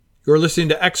You're listening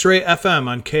to X-Ray FM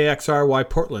on KXRY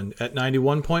Portland at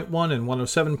 91.1 and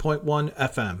 107.1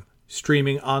 FM,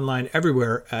 streaming online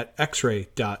everywhere at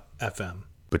xray.fm.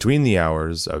 Between the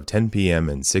hours of 10 p.m.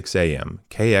 and 6 a.m.,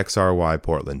 KXRY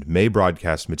Portland may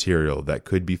broadcast material that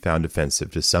could be found offensive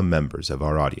to some members of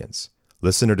our audience.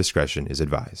 Listener discretion is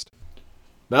advised.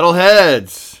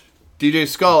 Metalheads! DJ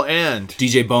Skull and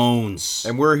DJ Bones.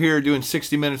 And we're here doing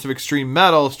 60 minutes of extreme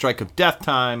metal, Strike of Death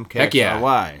Time, KXRY. Heck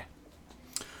yeah.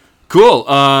 Cool.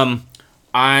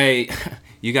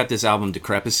 You got this album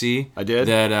Decrepacy. I did.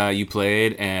 That you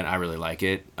played, and I really like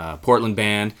it. Portland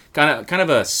band, kind of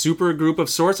a super group of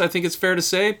sorts. I think it's fair to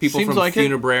say. People Seems from like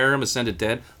Funebrarium, Ascended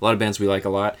Dead, a lot of bands we like a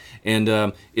lot,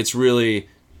 and it's really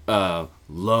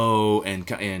low and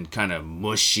kind of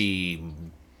mushy,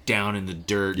 down in the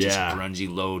dirt, just grungy,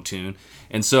 low tune.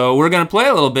 And so we're gonna play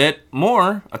a little bit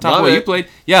more on top of what you played.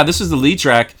 Yeah, this is the lead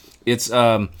track. It's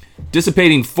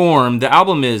Dissipating Form. The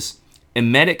album is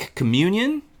Emetic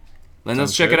Communion. And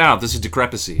let's check it out. This is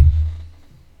Decrepacy.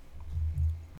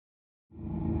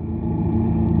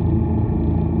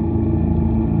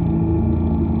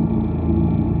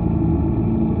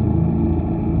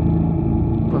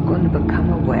 We're going to become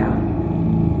aware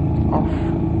of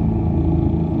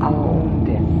our own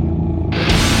death.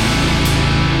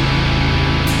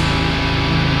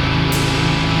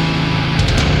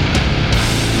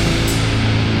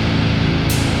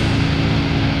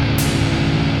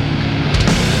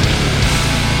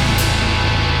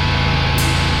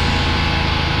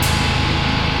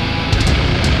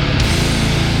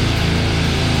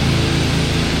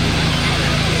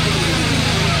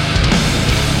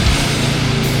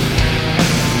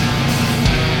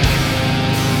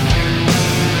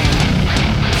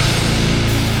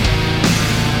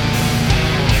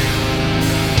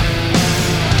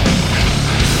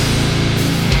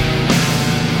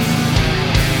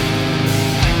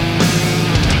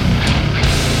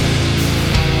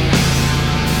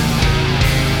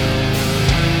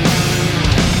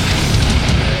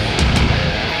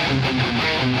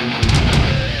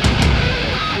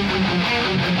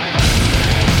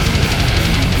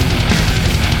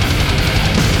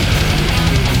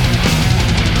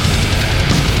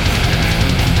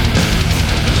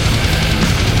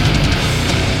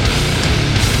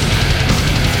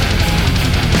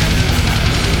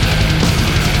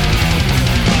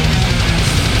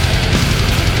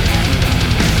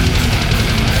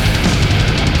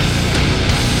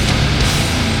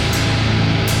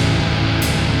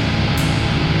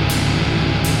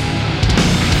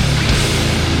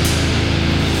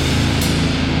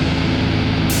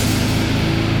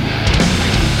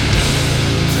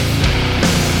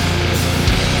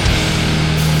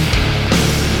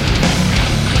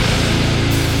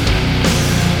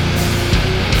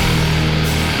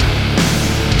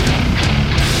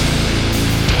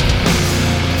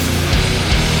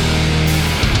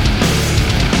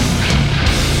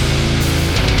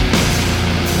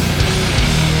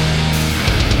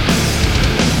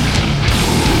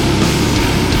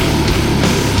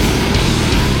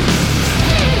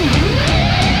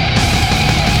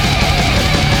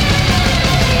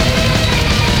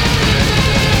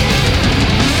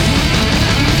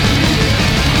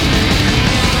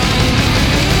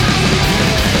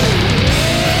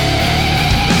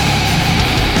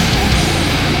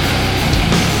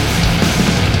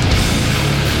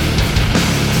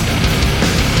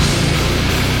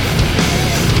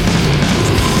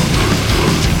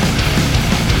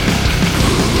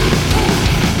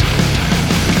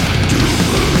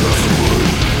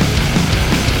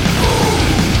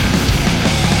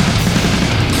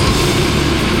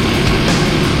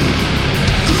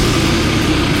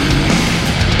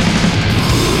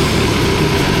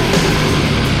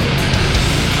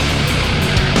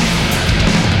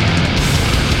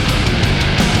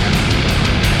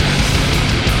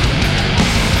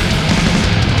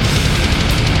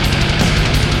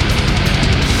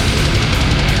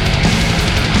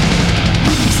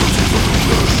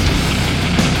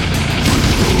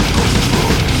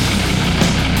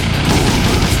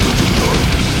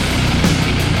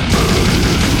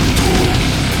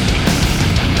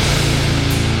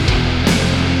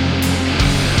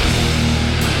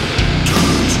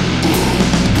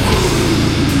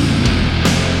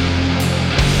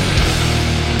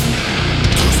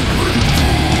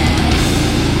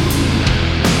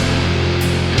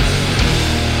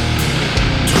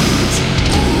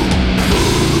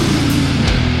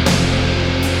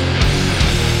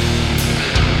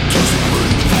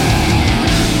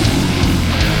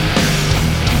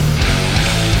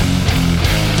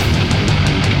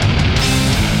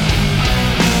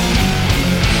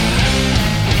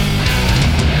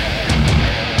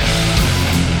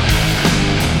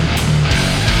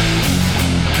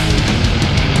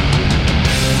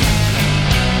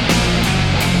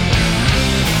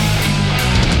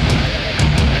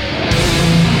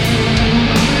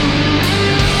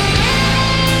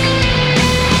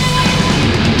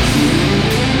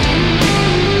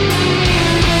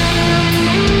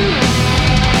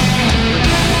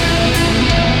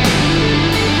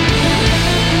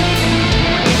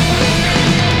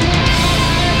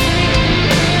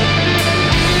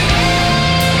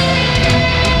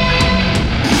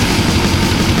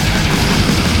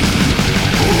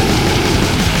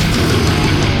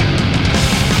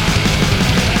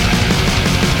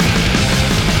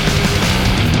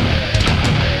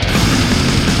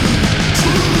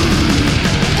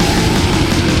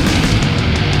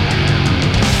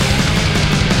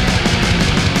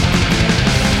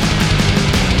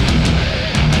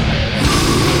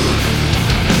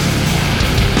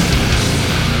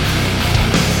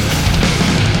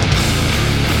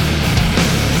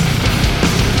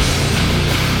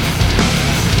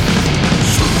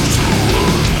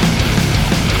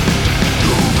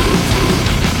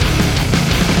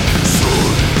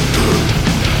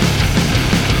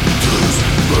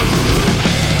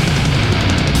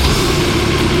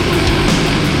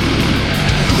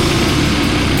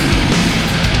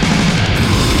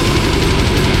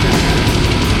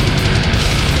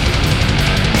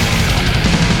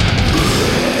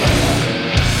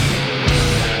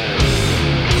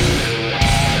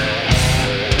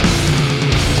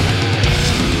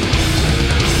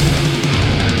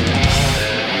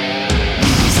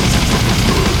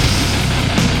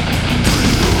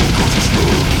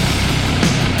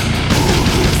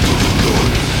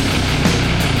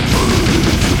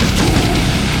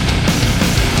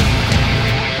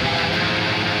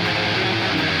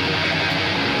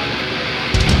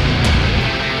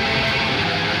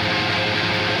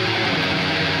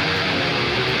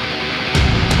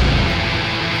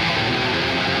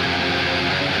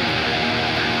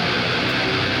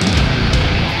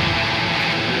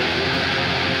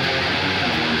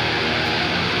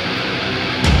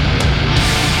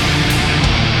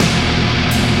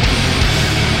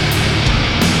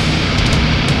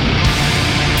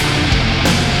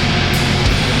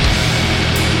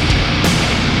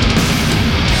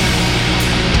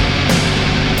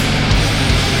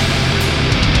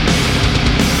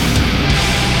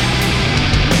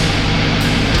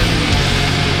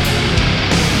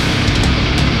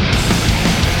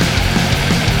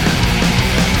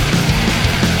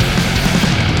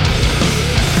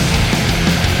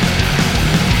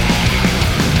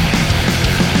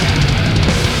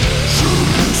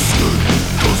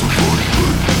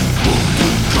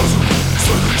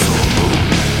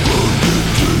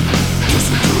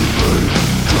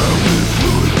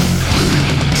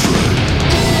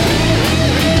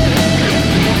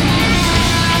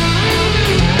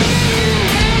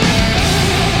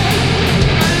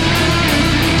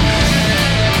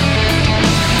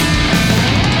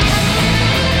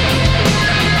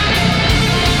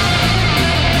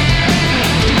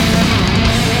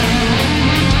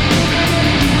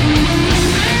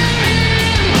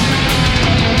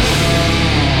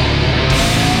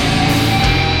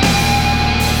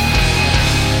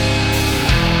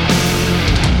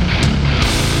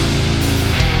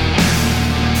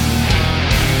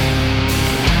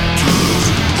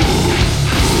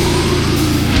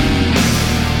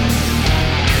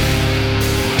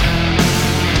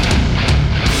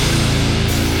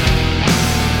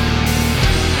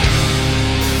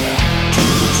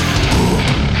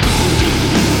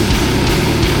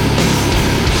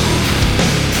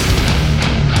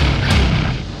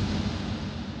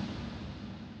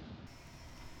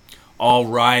 All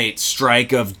right,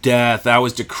 Strike of Death. That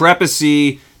was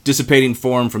Decrepacy, Dissipating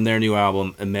Form from their new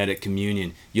album, Emetic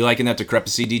Communion. You liking that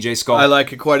Decrepacy, DJ Skull? I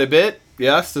like it quite a bit.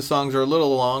 Yes, the songs are a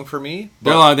little long for me.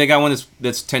 They're long. They got one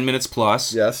that's 10 minutes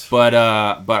plus. Yes. But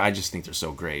I just think they're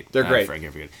so great. They're great.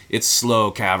 It's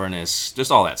slow, cavernous,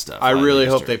 just all that stuff. I really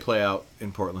hope they play out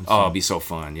in Portland soon. Oh, it'd be so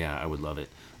fun. Yeah, I would love it.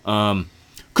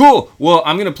 Cool. Well,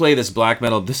 I'm going to play this black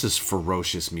metal. This is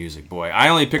ferocious music, boy. I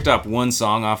only picked up one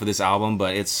song off of this album,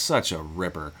 but it's such a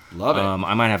ripper. Love it.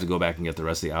 I might have to go back and get the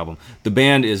rest of the album. The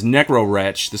band is Necro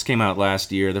Wretch. This came out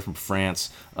last year. They're from France.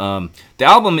 The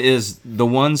album is The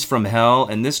Ones from Hell,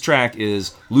 and this track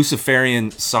is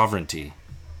Luciferian Sovereignty.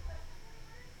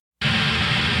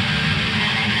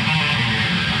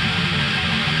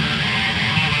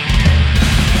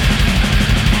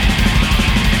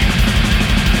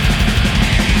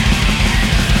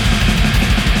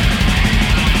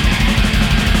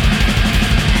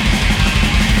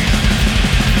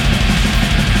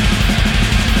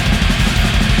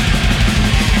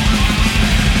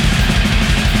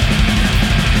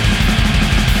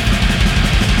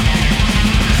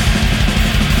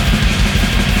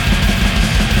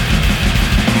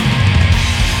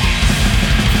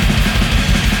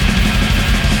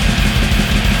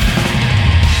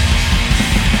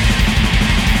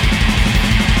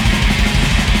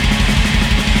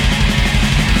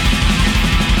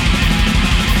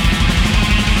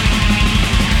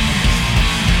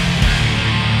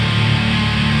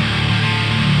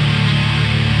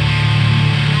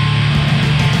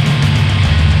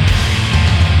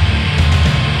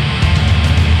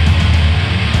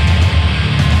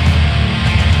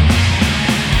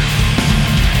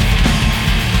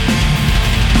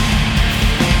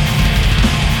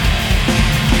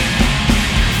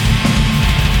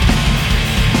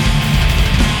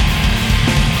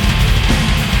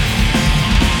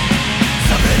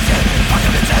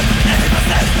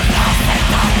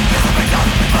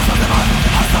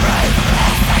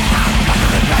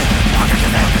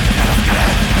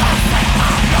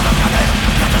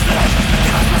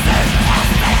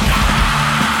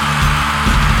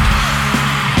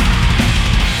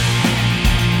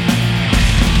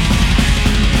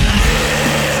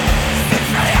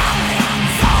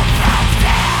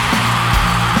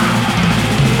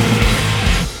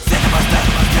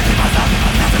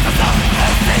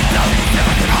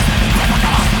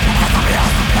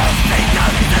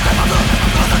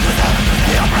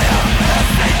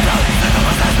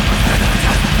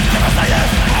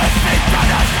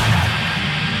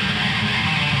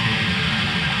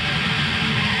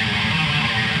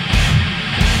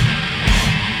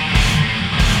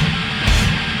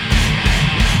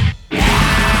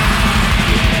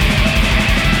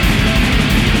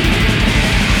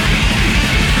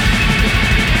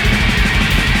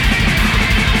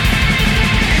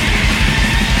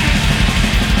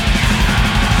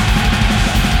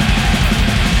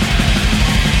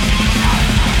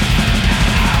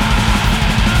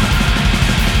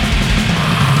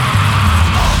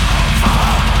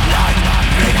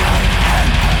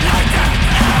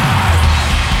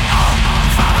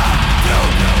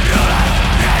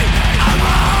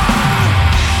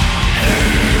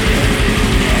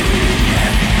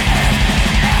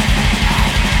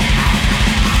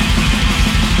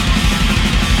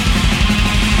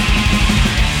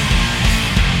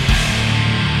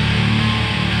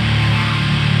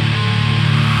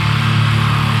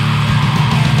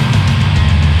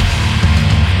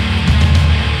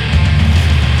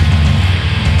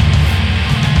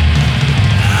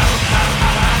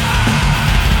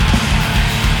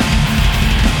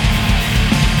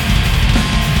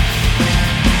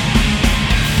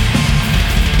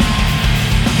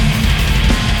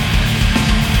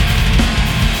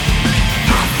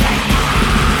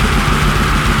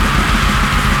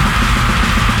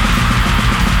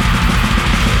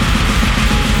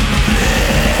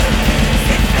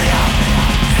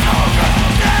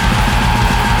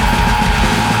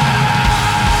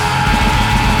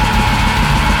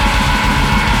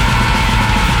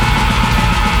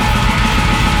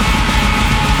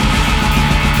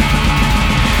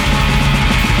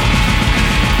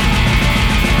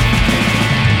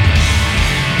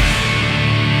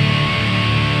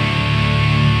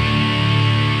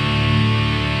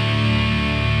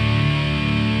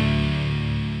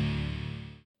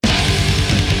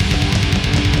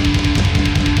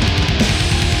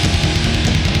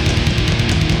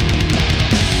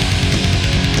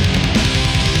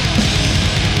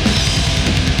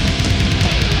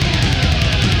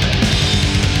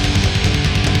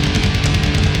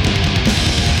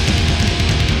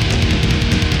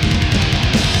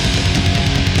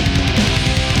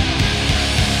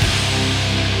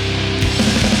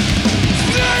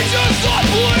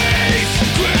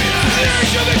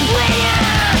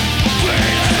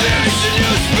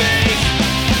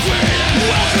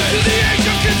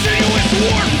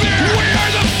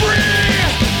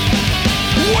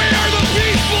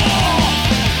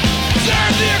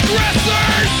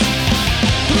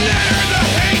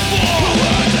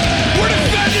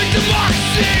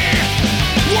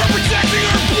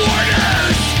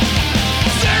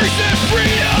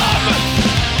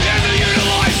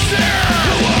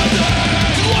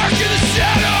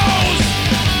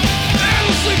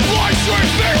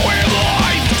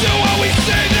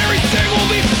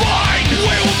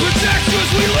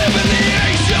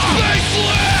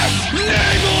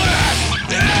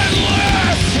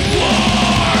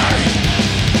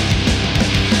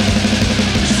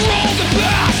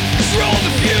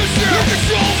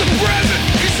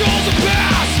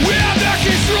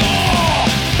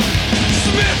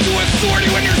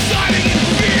 authority when you're siding in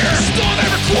fear. Stall that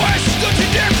request, don't you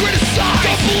dare criticize.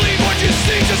 Don't believe what you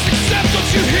see, just accept what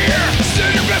you hear.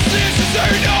 Send your best answers,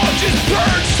 our knowledge is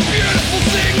purged. Beautiful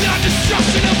thing, not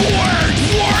destruction of words.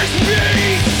 War is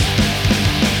peace,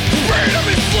 freedom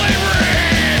is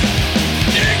slavery,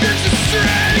 ignorance is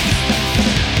strength.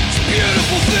 It's a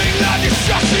beautiful thing, not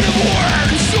destruction of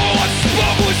words. So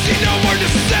unspoken, we see no more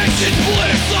dissension.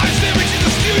 Politicized images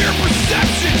of skew your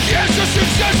perception. Can't trust your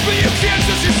judgment, you can't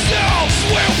trust yourself.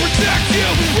 Will protect you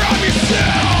from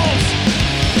yourselves.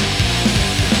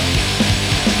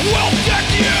 We'll tech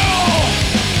you.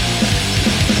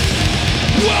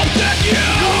 We'll tech you.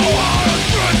 You are a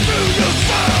threat to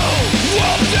yourself.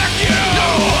 We'll tech you.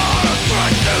 You are a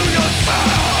threat to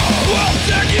yourself. We'll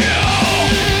tech you.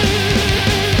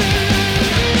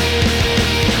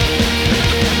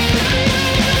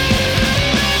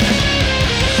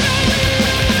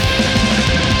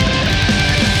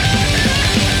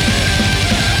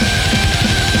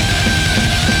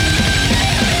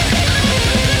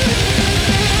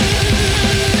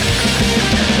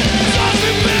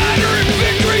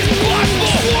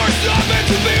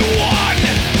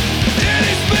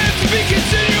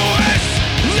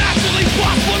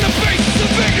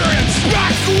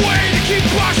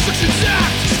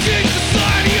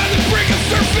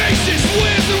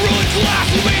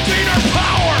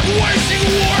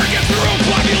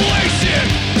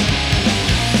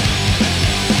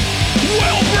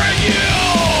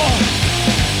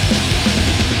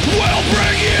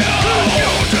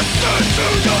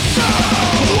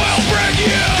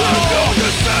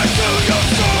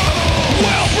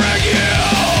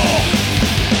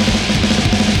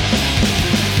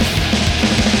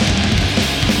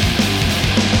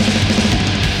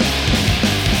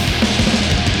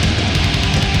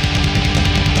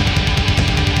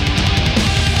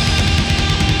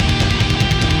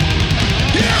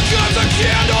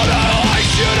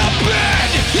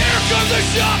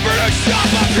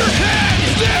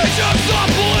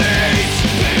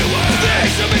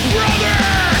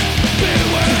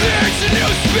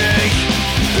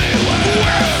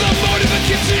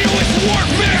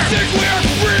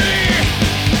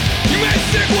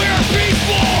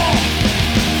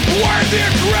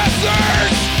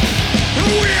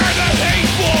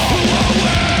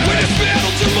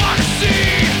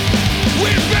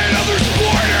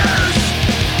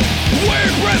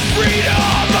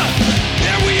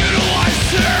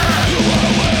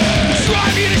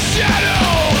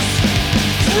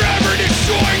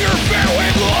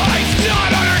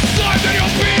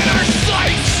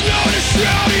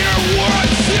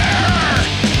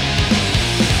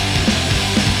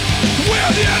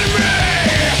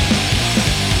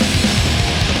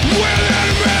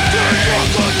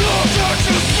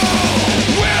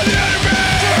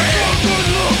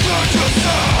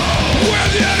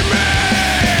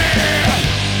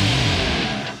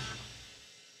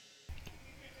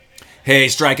 Hey,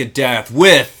 Strike of Death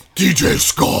with DJ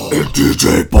Skull and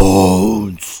DJ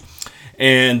Bones.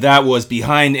 And that was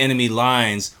Behind Enemy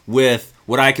Lines with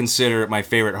what I consider my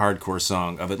favorite hardcore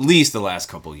song of at least the last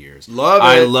couple years. Love it.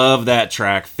 I love that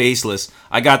track, Faceless.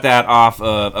 I got that off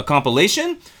of a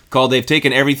compilation called They've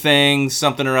Taken Everything,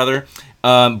 something or other.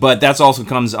 But that's also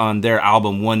comes on their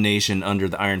album One Nation Under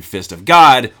the Iron Fist of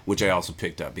God, which I also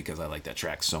picked up because I like that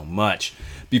track so much.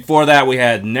 Before that, we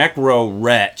had Necro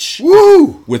Wretch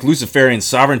with Luciferian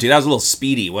Sovereignty. That was a little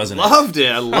speedy, wasn't it? Loved it.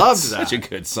 I loved that. Such a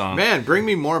good song. Man, bring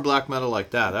me more black metal like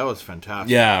that. That was fantastic.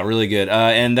 Yeah, really good.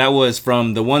 And that was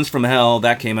from The Ones from Hell.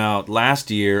 That came out last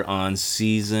year on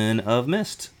Season of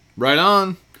Mist. Right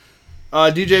on.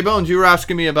 DJ Bones, you were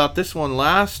asking me about this one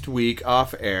last week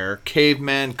off air,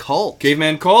 Caveman Cult.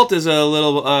 Caveman Cult is a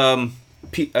little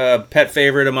pet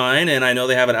favorite of mine, and I know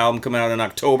they have an album coming out in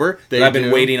October that I've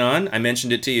been waiting on. I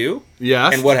mentioned it to you.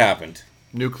 Yes. And what happened?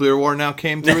 Nuclear War Now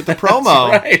came through with the promo.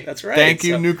 That's right. Thank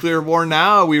you, Nuclear War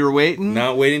Now. We were waiting.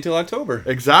 Not waiting until October.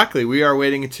 Exactly. We are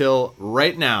waiting until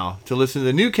right now to listen to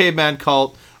the new Caveman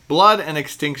Cult. Blood and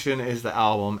Extinction is the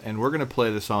album, and we're going to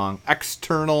play the song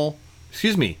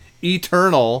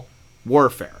Eternal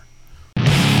Warfare.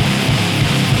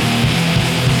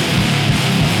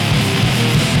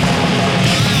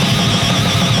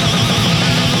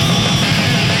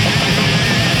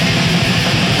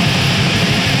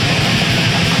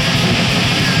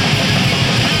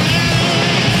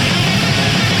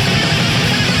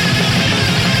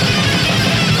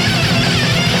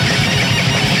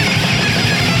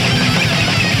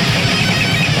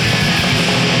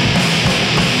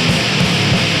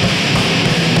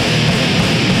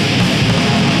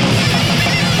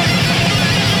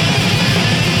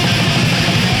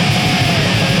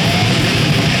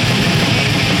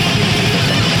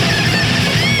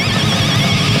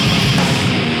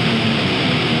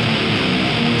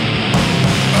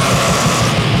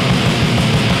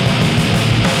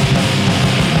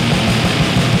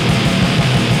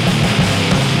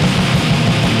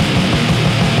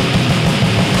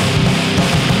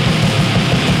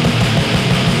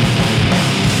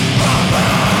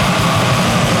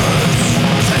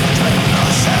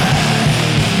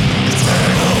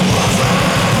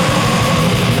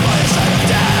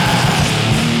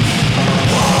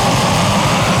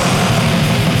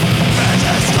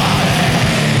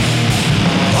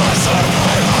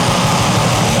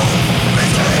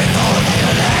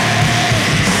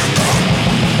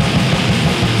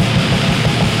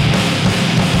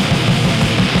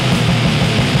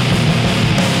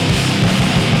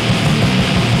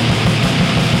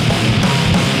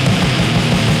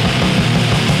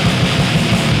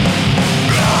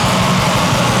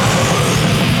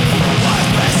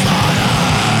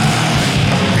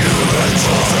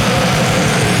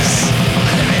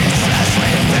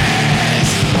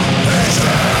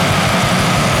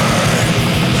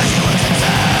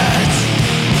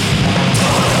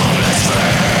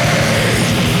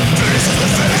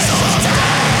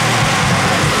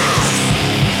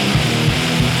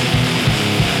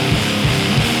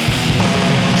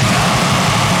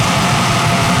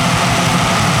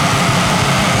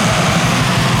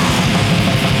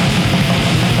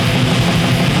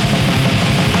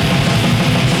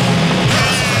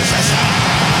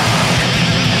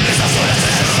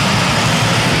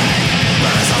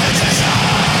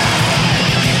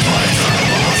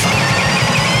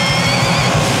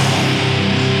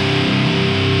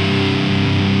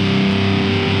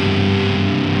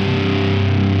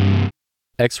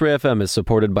 X-Ray FM is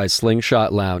supported by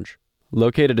Slingshot Lounge.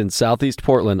 Located in Southeast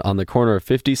Portland on the corner of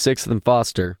 56th and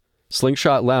Foster,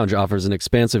 Slingshot Lounge offers an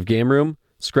expansive game room,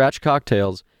 scratch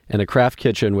cocktails, and a craft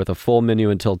kitchen with a full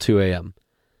menu until 2 a.m.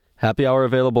 Happy hour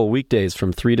available weekdays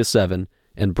from 3 to 7,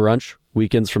 and brunch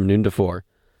weekends from noon to 4.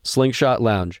 Slingshot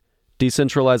Lounge,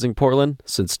 decentralizing Portland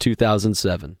since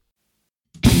 2007.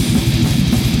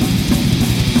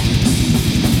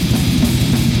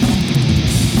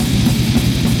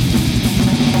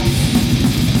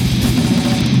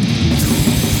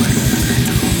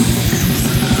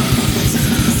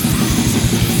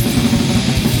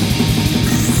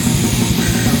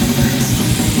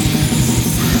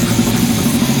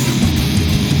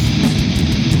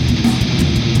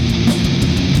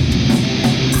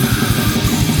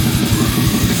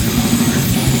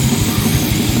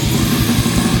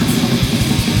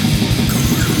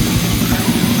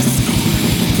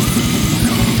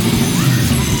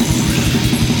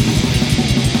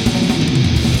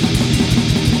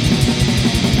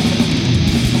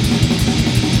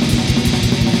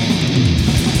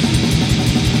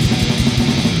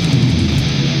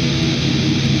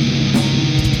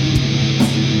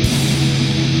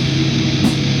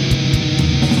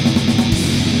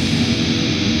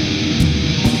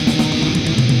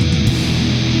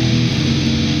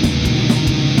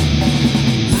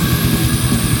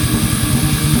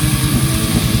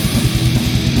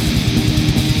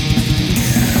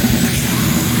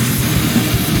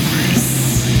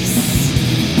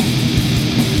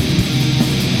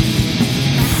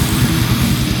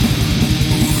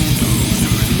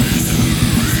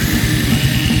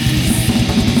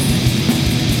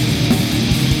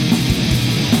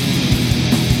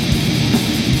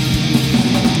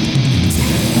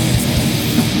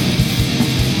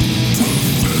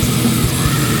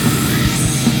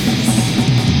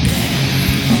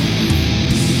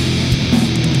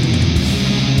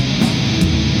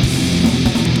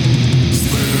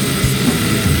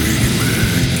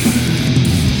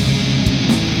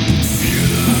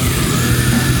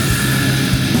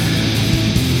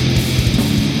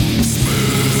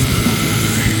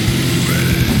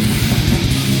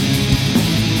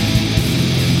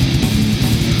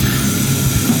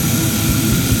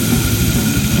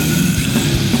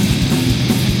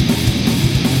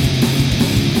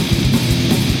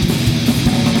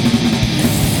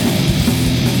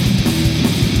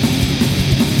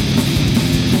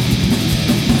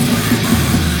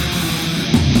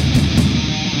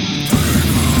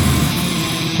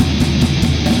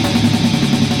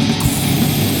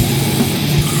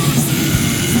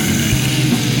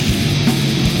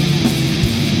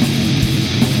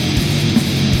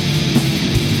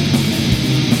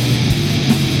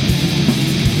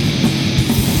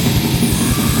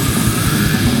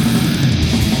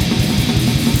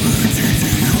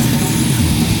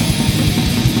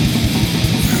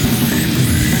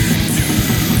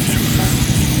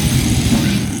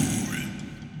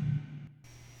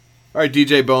 All right,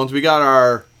 DJ Bones, we got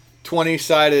our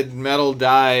 20-sided metal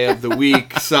die of the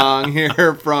week song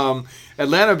here from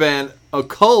Atlanta band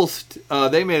Occult.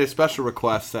 They made a special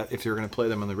request that if you're going to play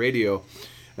them on the radio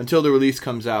until the release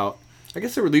comes out. I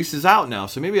guess the release is out now,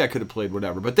 so maybe I could have played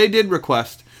whatever. But they did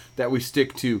request that we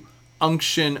stick to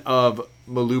Unction of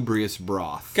Malubrious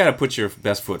Broth. Got to put your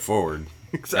best foot forward.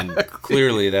 Exactly. And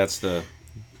clearly that's the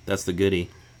goodie.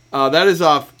 That is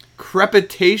off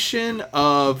Crepitation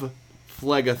of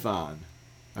Phlegathon.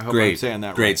 I hope I'm saying that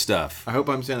right. Great stuff. I hope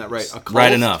I'm saying that right. Occult.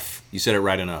 Right enough. You said it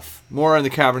right enough. More on the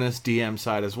Cavernous DM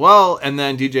side as well. And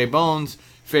then DJ Bones'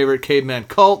 favorite Caveman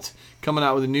Cult coming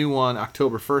out with a new one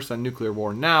October 1st on Nuclear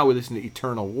War Now. We listen to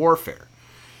Eternal Warfare.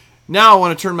 Now I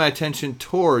want to turn my attention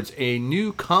towards a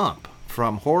new comp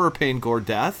from Horror, Pain, Gore,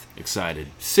 Death. Excited.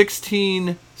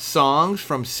 16 songs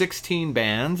from 16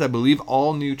 bands. I believe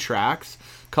all new tracks.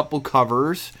 Couple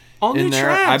covers. All new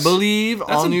tracks. I believe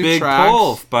that's all new big tracks.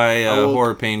 pull by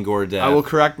Horror, Pain, Gore, Death. I will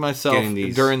correct myself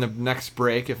during the next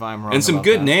break if I'm wrong. And some about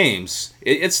good that. names.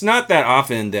 It's not that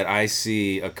often that I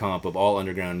see a comp of all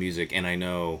underground music and I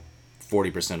know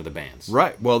 40% of the bands.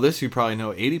 Right. Well, this you probably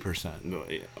know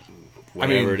 80%.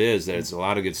 Whatever it is, there's a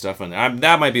lot of good stuff on there.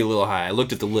 That might be a little high. I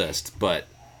looked at the list, but...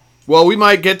 Well, we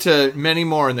might get to many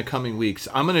more in the coming weeks.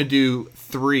 I'm going to do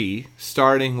 3,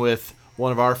 starting with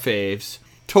one of our faves.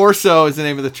 Torso is the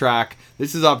name of the track.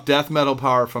 This is off Death Metal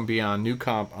Power from Beyond, new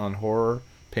comp on Horror,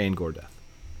 Pain, Gore, Death.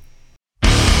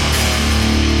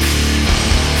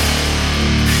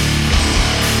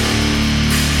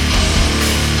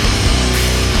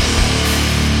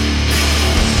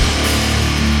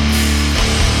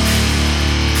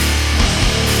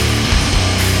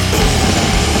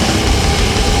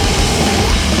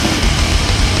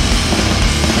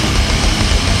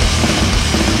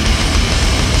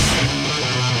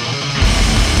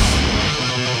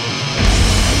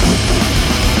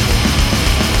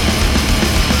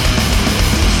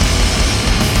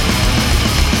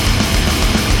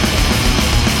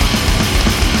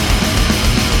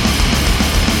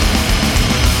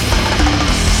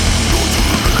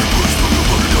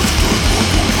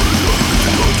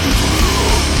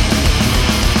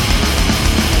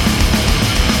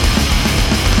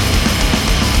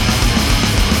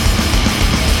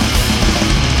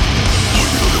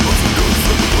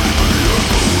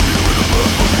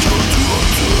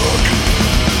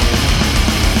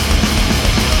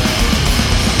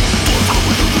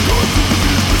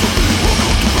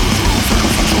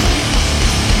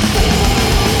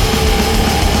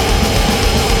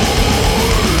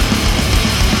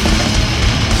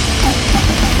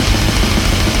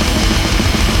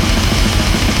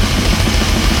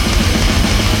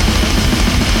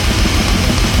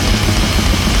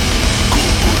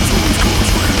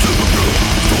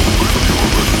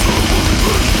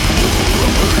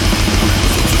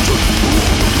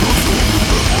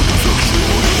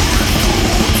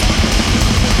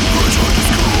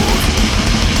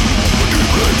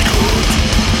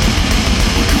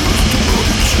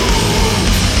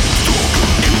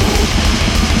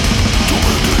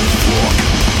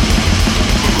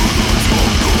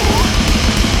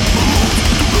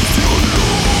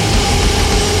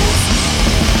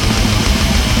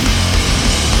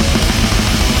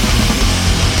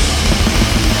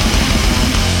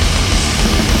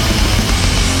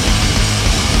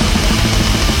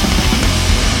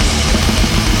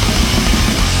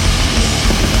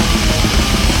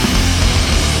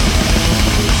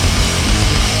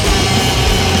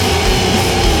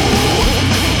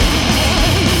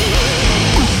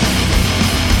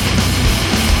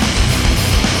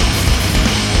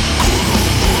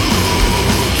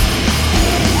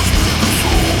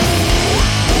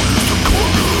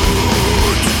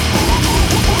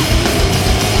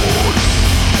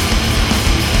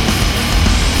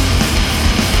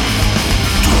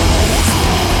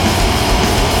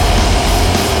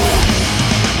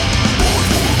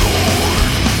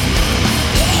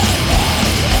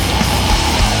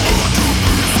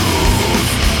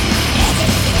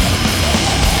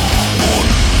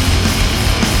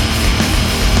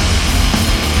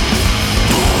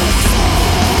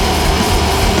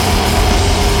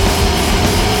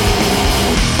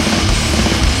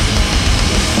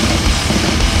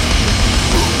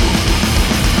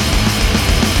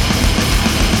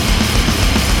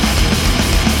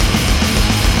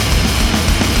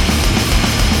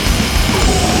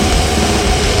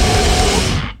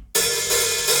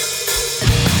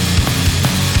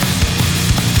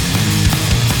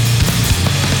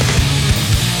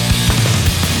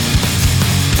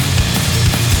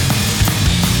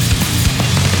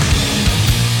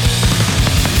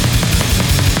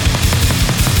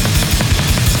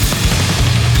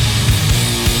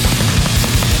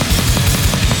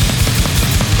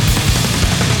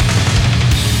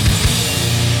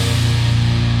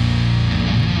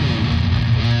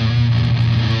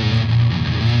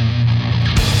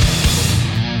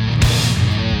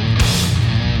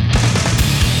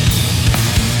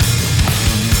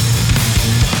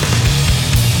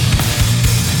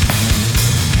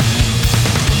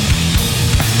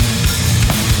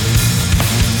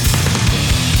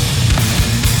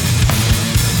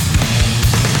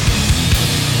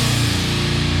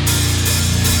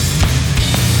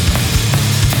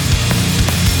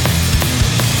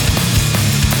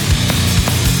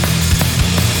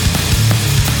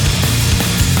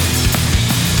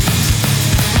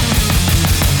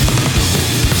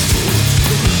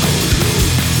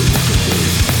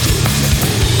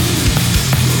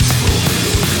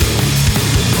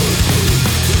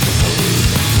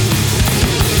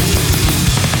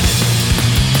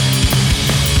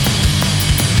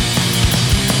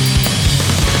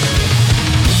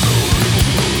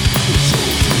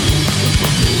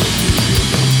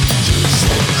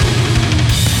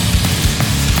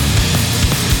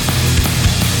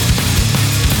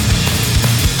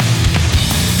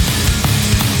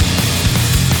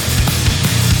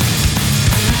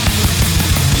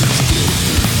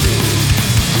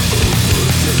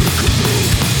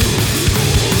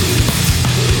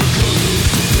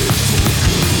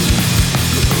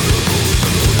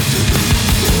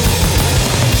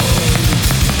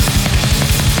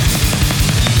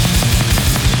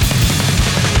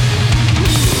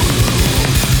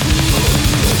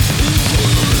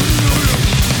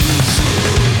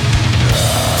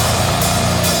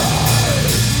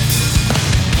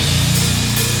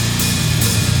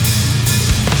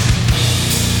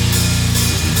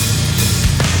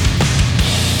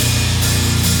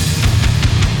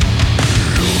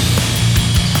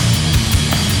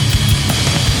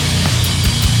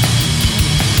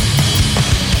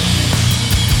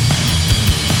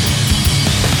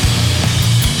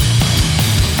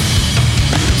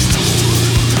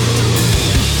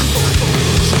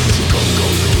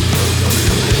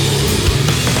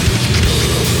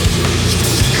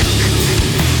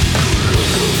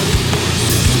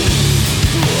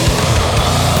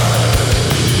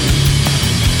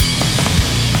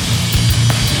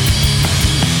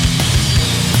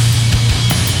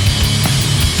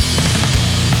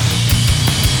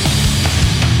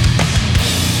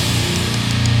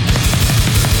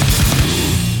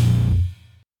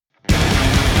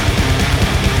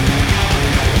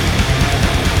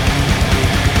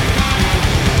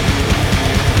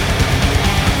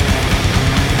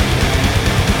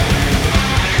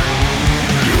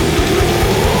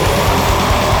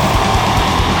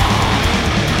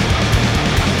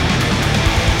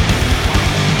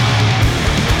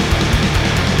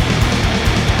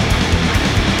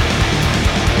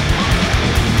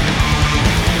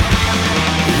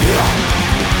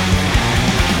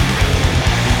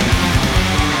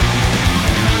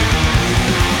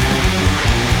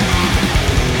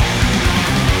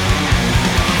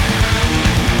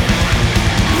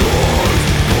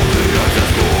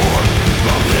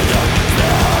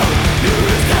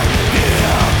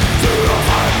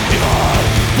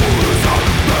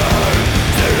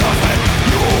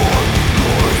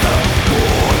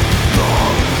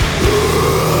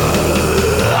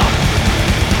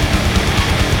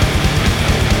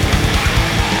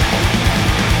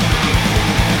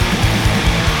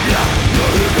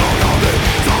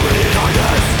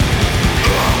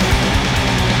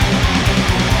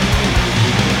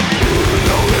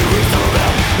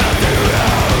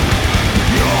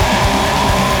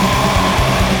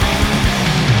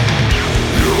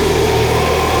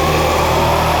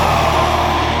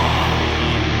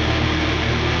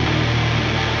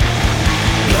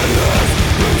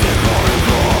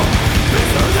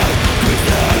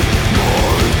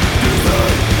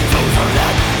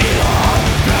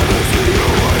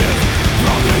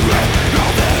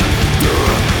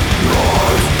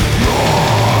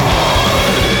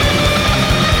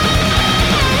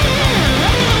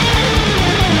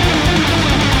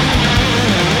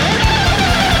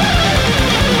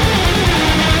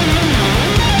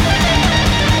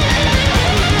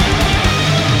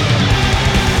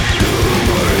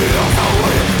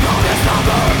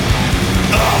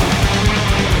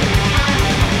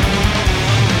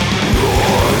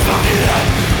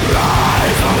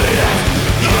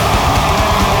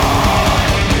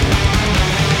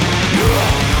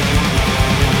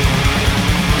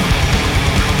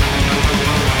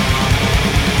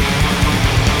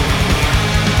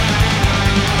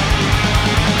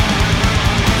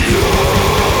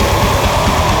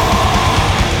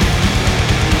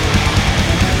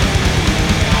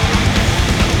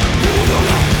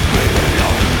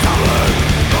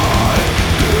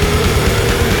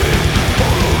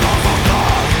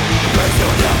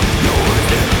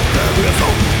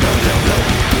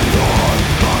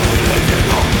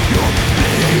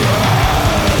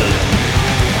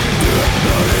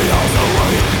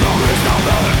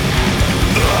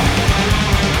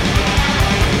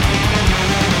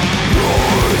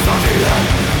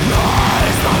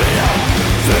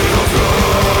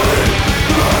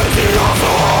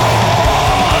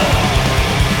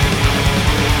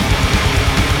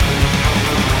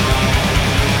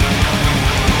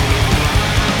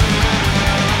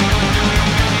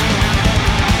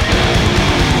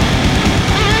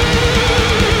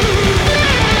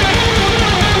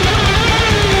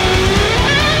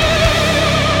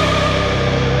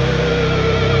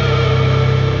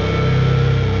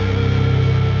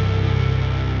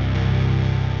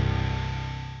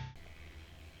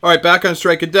 All right, back on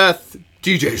Strike of Death,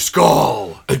 DJ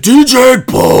Skull. DJ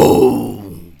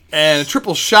Boom. And a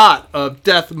triple shot of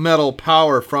death metal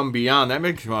power from Beyond. That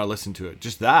makes you want to listen to it.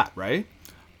 Just that, right?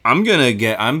 I'm gonna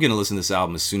listen to this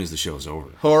album as soon as the show's over.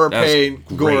 Horror, pain,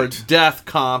 gore, great. death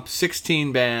comp,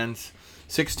 16 bands,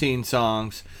 16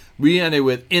 songs. We ended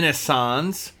with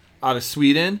Innocence out of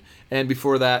Sweden, and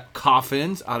before that,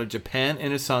 Coffins out of Japan.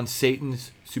 Innocence,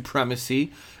 Satan's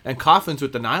Supremacy, and Coffins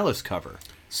with the Nihilist cover.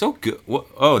 So good.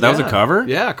 Oh, that was a cover?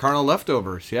 Yeah, Carnal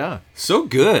Leftovers. Yeah, So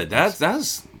good.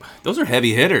 Those are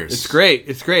heavy hitters. it's great.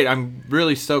 It's great. I'm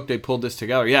really stoked they pulled this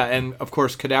together. Yeah, and of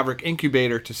course, Cadaveric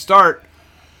Incubator to start.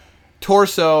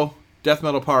 Torso, Death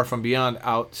Metal Power from Beyond,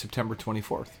 out September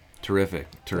 24th. Terrific.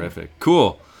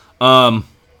 Cool.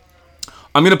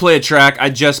 I'm going to play a track. I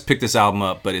just picked this album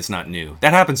up, but it's not new.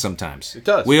 That happens sometimes. It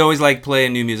does. We always like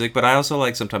playing new music, but I also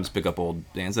like sometimes pick up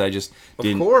old bands that I just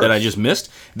missed.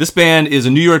 This band is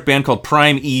a New York band called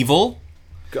Prime Evil.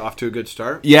 Off to a good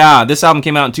start. Yeah, this album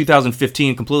came out in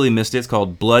 2015. Completely missed it. It's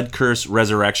called Blood Curse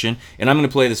Resurrection. And I'm going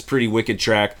to play this pretty wicked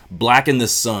track, Black in the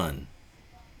Sun.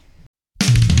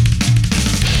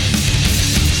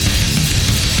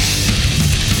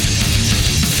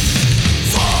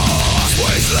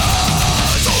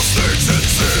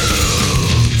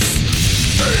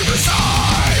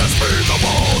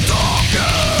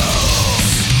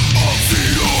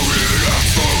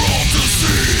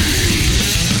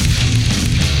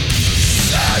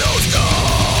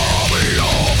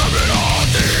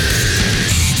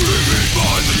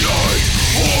 By the night,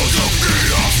 all the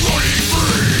chaos running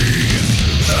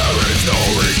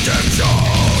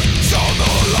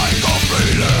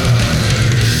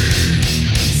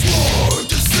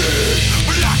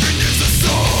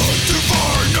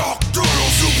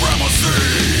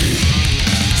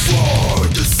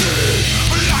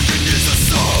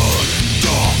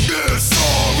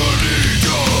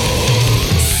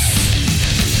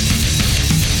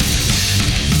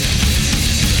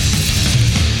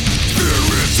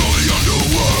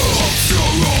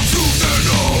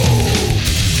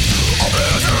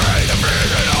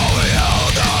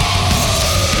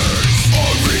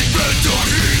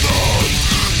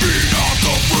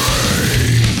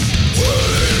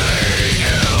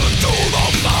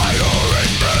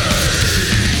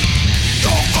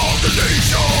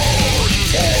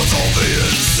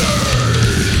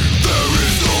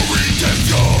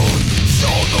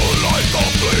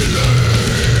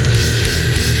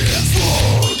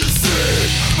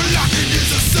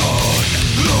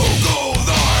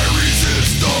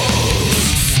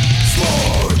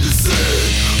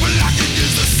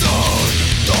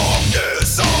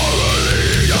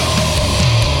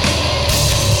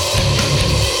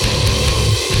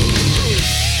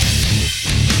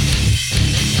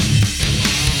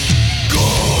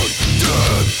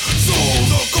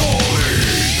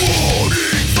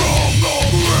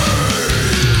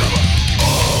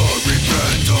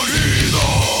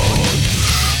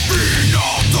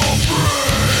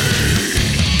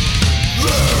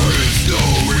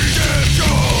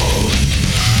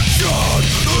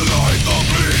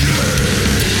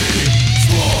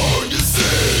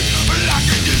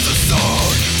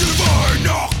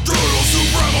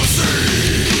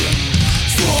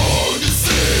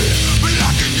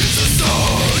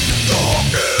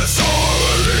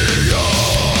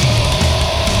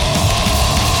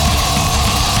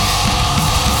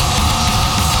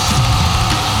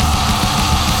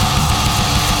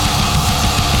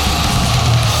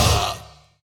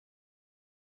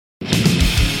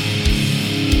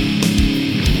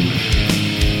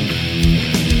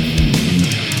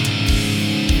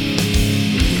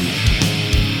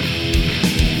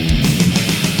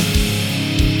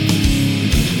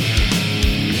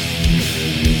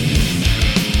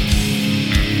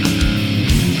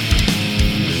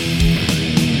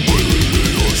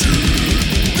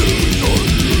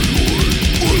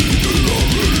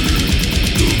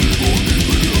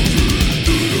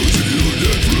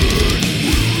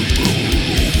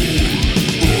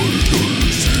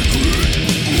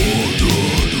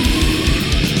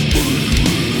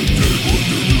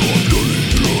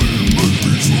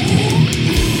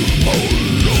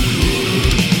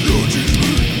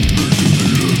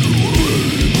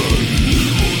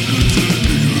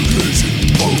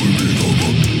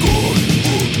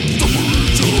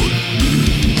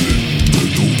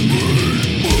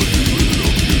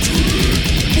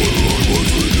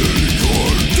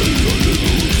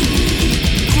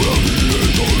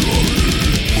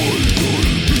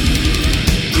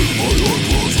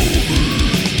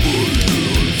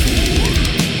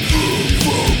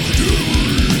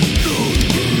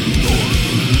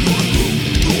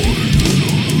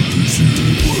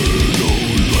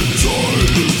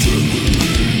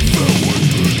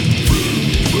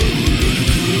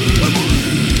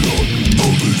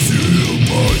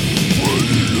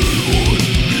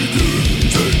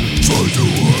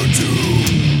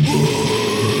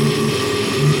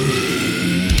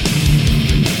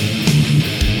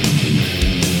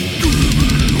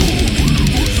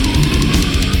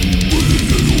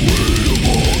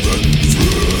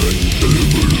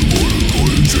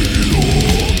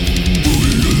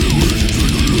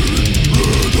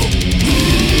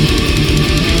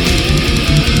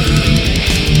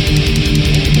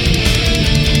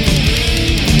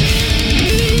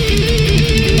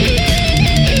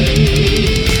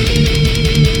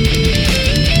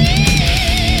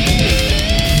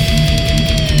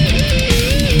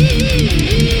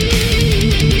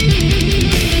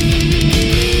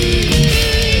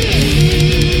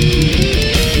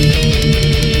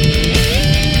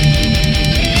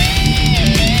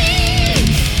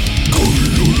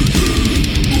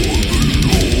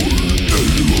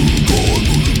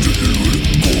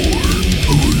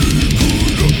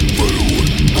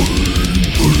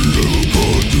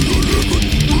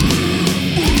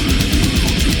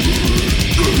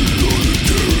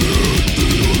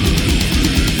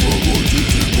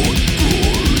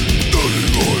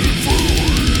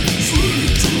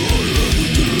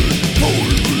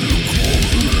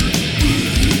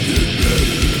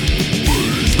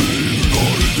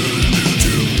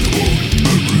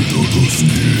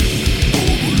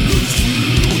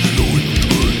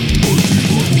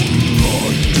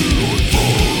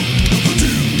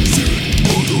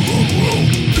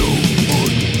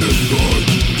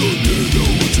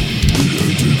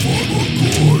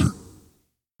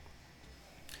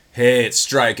hit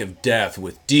Strike of Death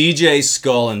with DJ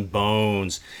Skull and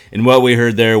Bones. And what we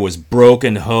heard there was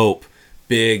Broken Hope,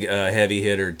 big heavy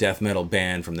hitter death metal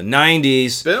band from the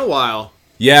 90s. Been a while.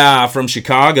 Yeah, from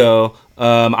Chicago.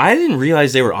 I didn't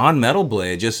realize they were on Metal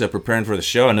Blade. Just preparing for the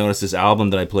show, I noticed this album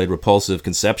that I played, Repulsive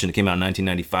Conception. It came out in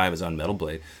 1995, is on Metal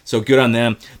Blade. So good on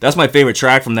them. That's my favorite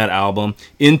track from that album.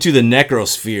 Into the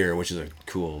Necrosphere, which is a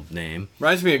cool name.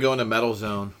 Reminds me of going to Metal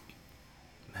Zone.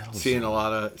 Seeing a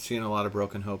lot of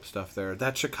Broken Hope stuff there.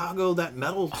 That Chicago, that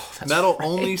metal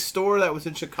only store that was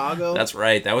in Chicago. That's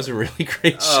right. That was a really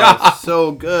great shop.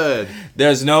 So good.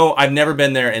 I've never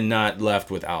been there and not left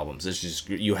with albums. It's just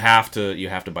you have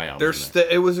to buy albums.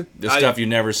 There's stuff you've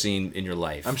never seen in your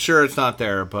life. I'm sure it's not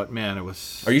there, but man, it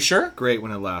was. Are you sure? Great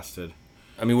when it lasted.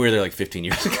 I mean, we were there like 15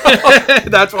 years ago.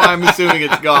 That's why I'm assuming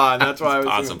it's gone. That's why it's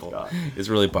possible. It's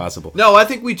really possible. No, I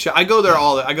think I go there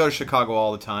I go to Chicago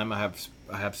all the time. I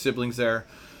have siblings there,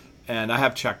 and I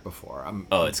have checked before. I'm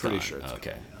pretty sure it's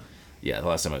okay. Gone, yeah, the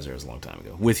last time I was there was a long time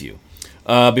ago with you.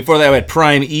 Before that, we had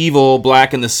Prime Evil,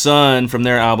 Black in the Sun from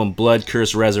their album Blood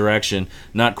Curse Resurrection.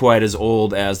 Not quite as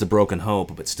old as The Broken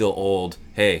Hope, but still old.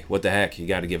 Hey, what the heck? You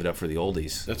got to give it up for the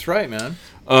oldies. That's right, man.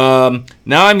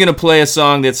 Now I'm going to play a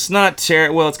song that's not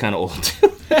terrible. Well, it's kind of old,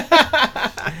 too.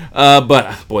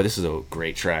 But, boy, this is a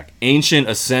great track. Ancient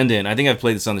Ascendant. I think I've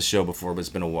played this on the show before, but it's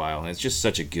been a while. And it's just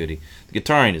such a goodie. The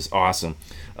guitaring is awesome.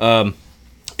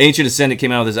 Ancient Ascendant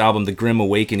came out with his album, The Grim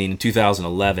Awakening, in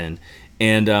 2011.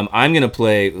 And I'm going to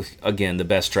play, again, the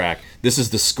best track. This is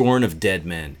The Scorn of Dead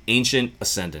Men, Ancient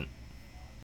Ascendant.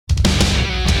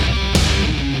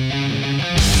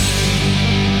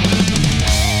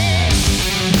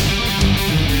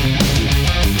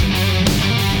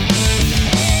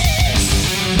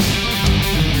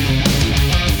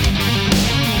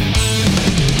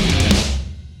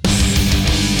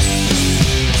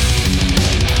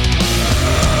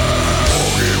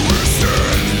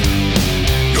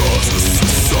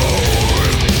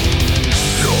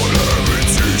 Your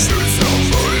limitations of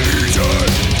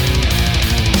religion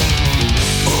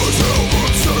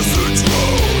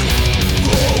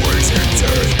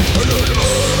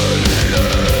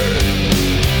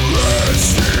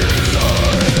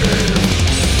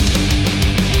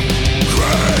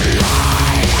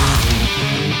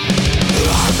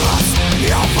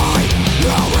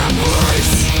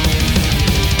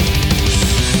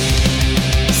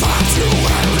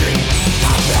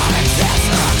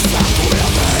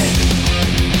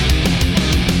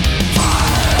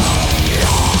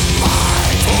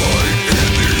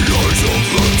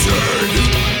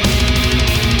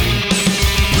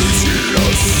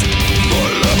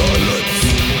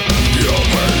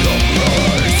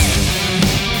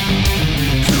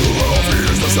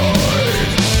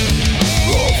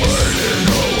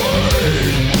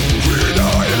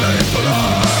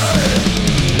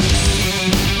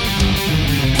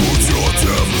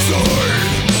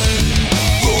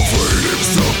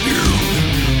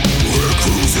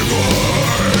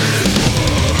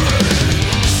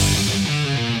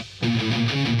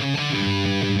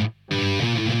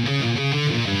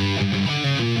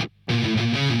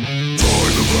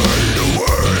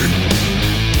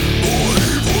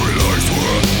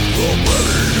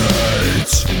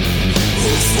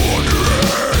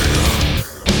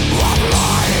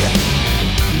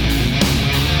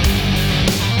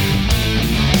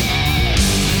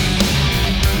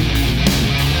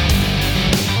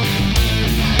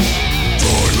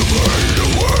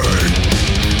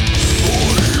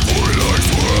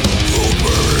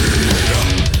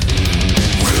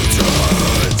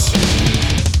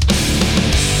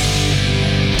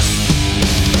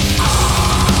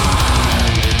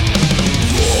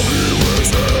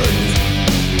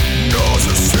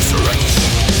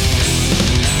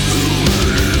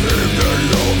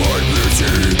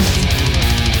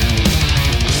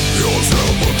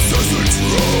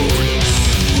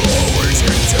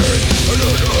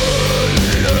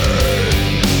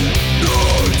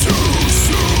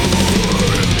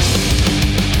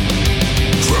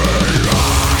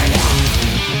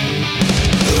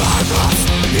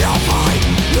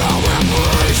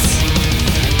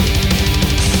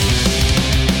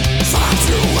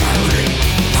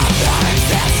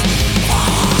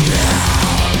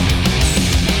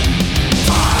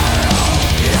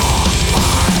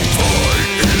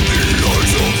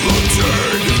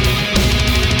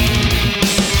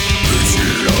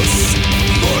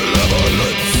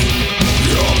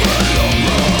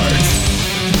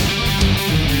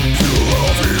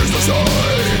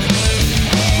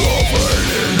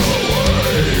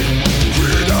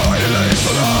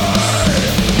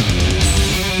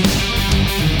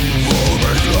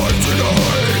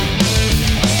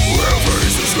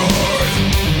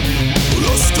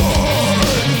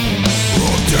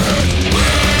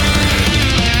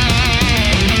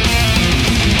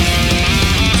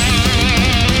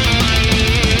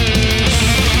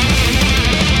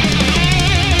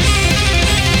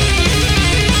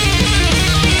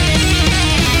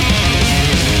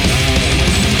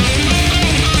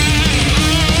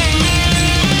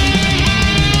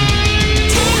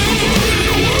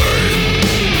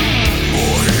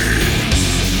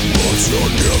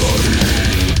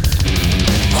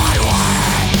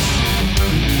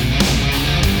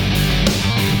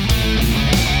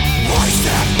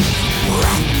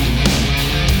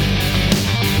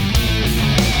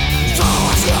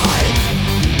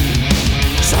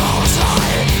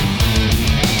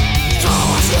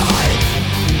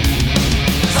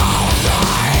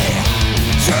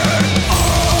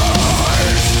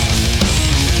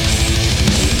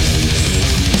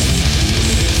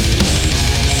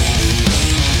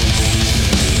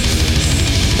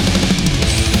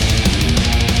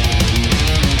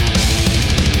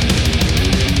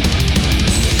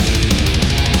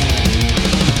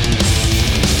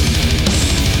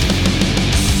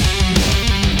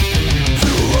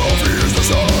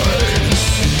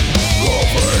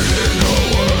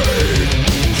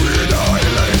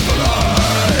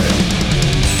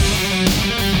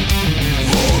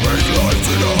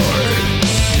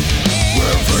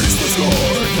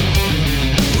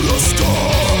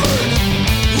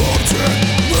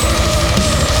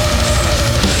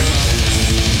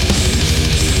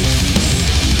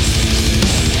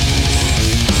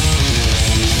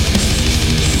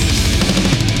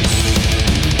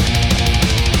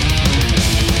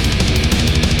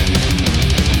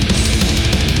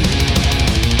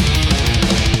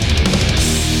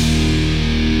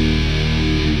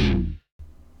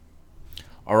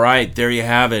All right, there you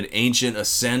have it. Ancient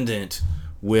Ascendant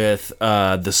with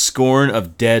The Scorn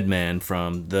of Dead Men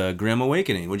from The Grim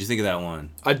Awakening. What'd you think of that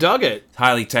one? I dug it.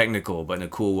 Highly technical, but in a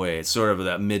cool way. It's sort of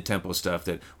that mid-tempo stuff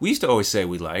that we used to always say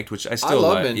we liked, which I still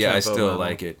love like. mid-tempo Yeah, I still metal.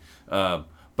 like it. But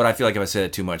I feel like if I say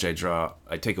it too much, I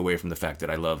take away from the fact that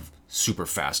I love super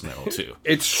fast metal too.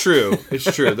 It's true. It's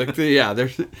true.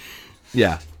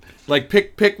 Yeah. Like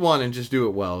pick one and just do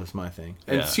it well is my thing.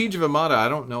 And Yeah. Siege of Amada, I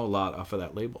don't know a lot off of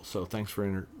that label, so thanks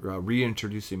for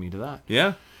reintroducing me to that.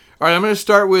 Yeah. All right, I'm going to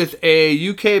start with a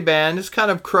UK band. It's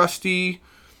kind of crusty,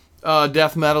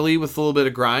 death metal-y with a little bit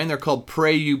of grind. They're called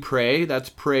Pray You Pray. That's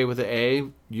pray with an A,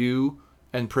 U,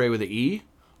 and pray with an E.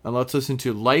 And let's listen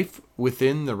to Life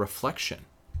Within the Reflection.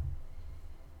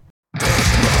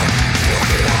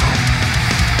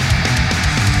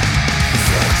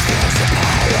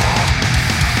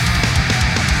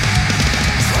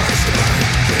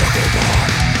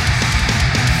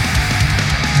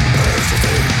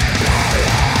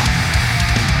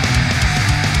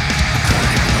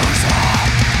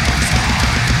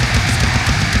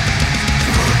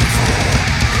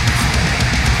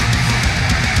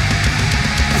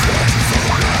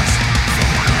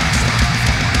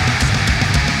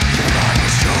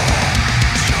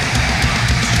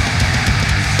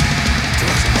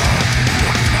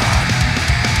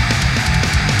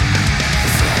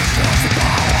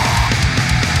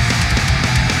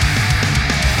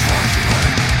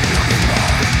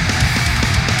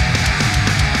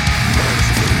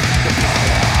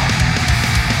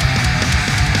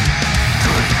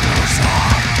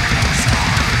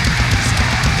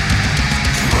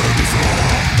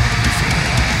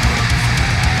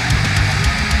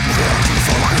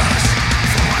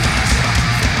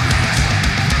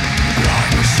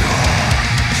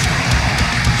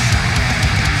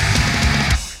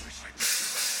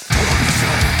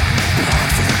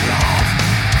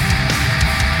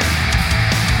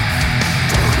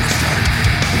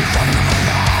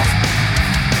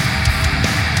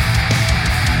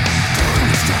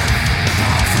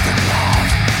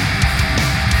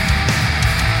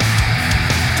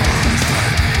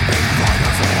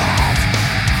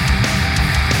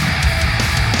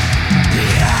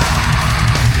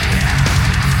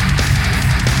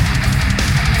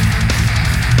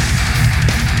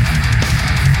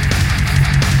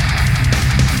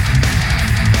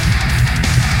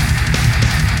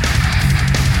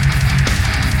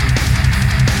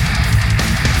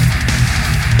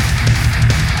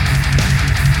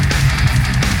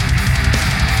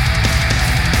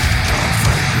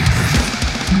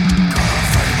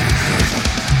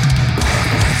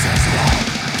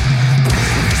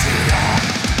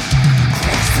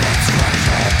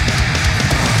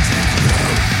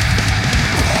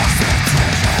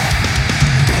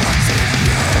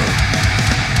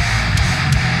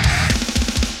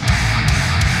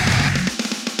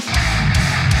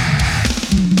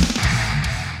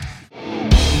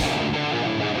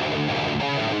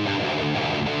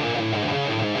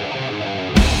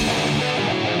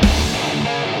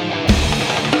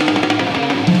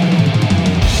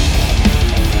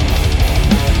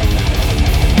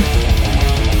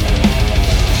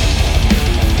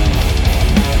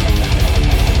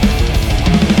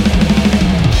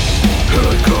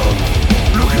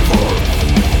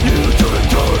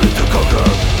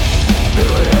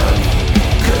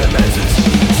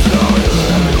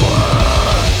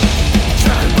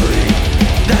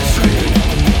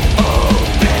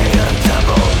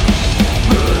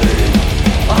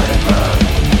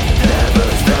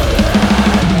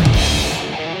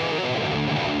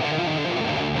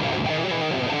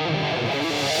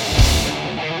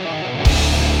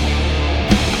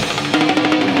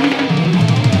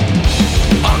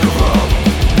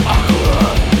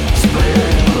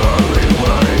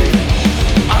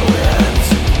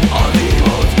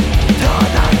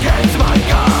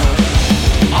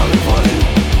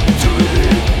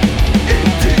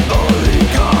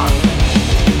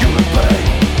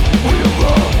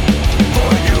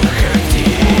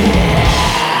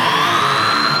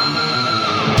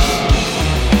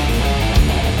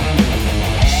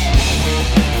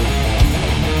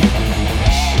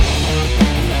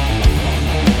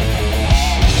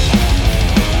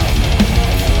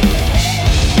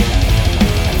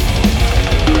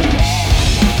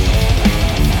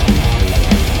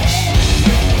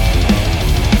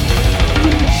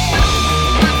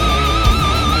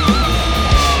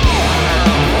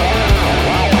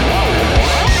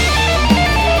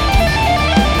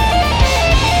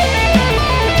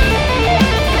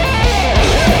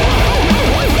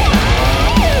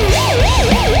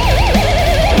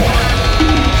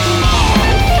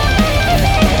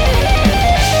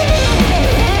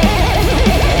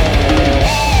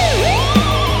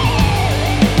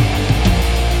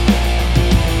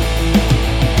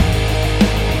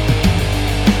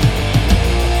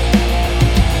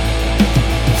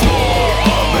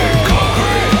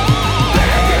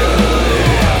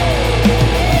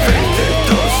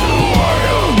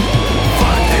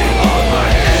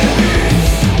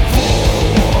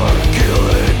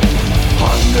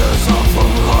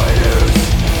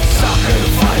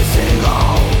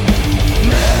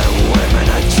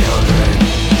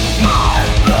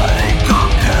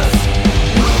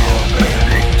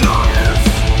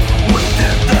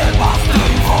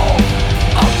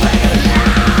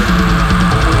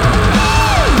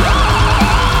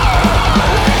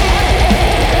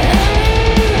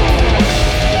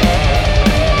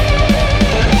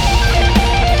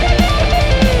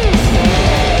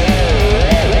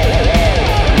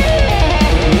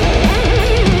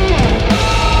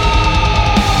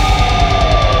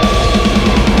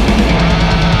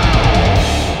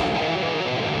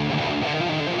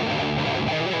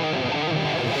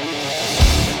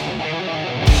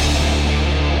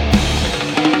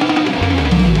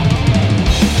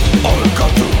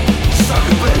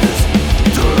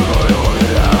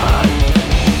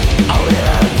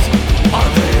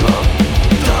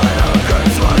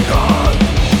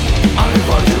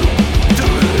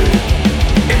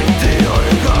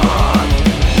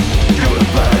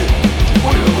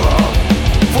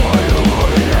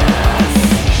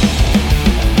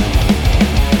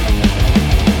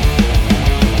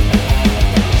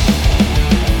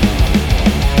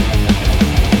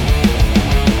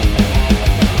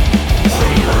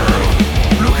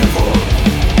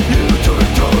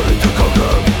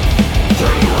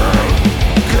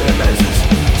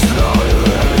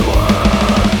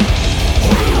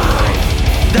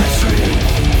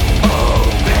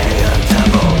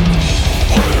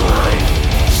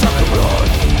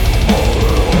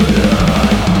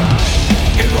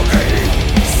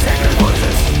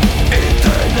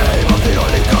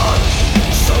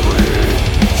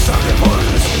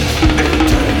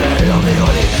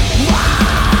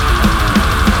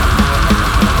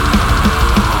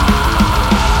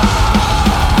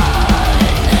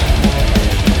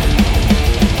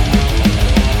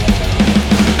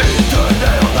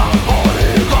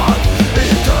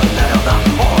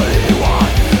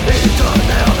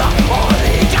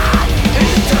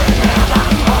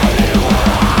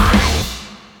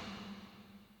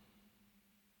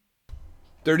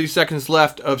 30 seconds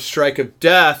left of Strike of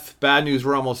Death. Bad news,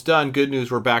 we're almost done. Good news,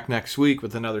 we're back next week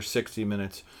with another 60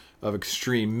 minutes of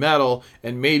extreme metal,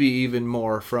 and maybe even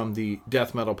more from the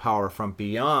death metal power from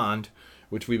Beyond,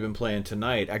 which we've been playing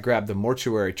tonight. I grabbed the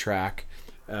Mortuary track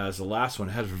as the last one.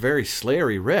 It has a very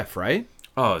Slayery riff, right?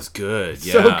 Oh, it's good.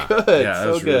 Yeah. So good. Yeah, that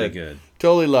so was really good.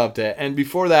 Totally loved it. And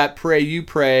before that, Pray You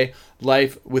Pray,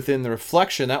 Life Within the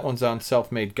Reflection. That one's on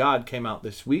Self-Made God. Came out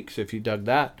this week. So if you dug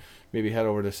that, maybe head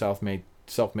over to Self-Made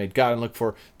God and look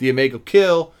for The Omega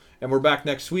Kill. And we're back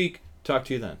next week. Talk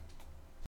to you then.